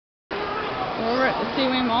We're at the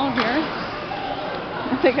Seaway Mall here.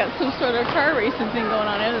 They got some sort of car racing thing going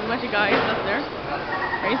on there. There's a bunch of guys up there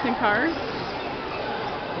racing cars.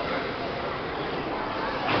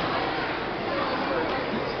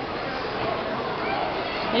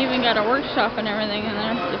 They even got a workshop and everything in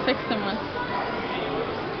there to fix them with.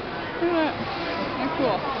 Look at that. That's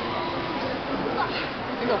cool.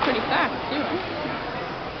 They go pretty fast too, right?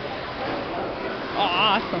 Oh,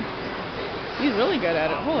 awesome. He's really good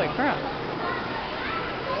at it. Holy crap.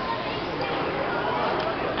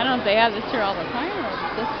 I don't know if they have this here all the time or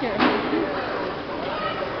just here.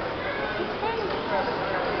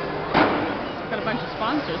 Got a bunch of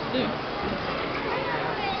sponsors too.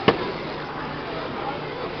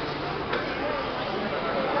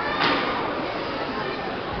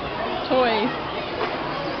 Toys.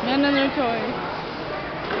 None of their toys.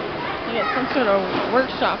 They got some sort of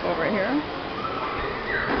workshop over here.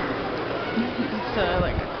 It's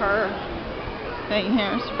like a car thing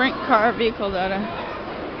here. Sprint car vehicle data.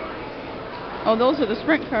 Oh, those are the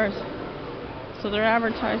sprint cars. So they're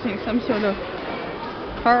advertising some sort of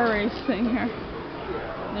car race thing here.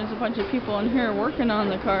 There's a bunch of people in here working on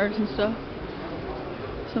the cars and stuff.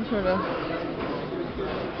 Some sort of...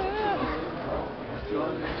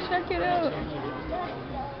 Check it out.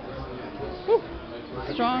 Whew.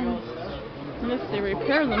 Strong. I guess they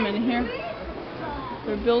repair them in here.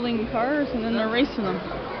 They're building cars and then they're racing them.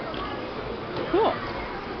 Cool.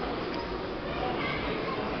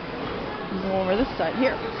 Go over this side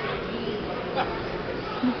here.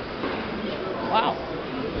 Wow.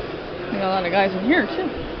 We got a lot of guys in here too.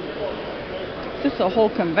 Is this a whole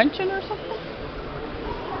convention or something?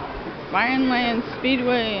 Vineland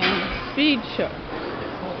Speedway and Speed Show.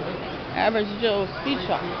 Average Joe Speed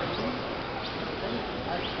Shop.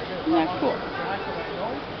 Isn't that cool?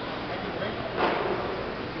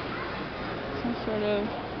 Some sort of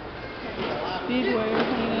speedway or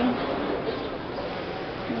something.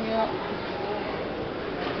 Yeah.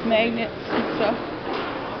 Magnets and stuff.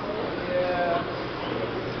 Yeah.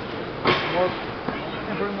 More.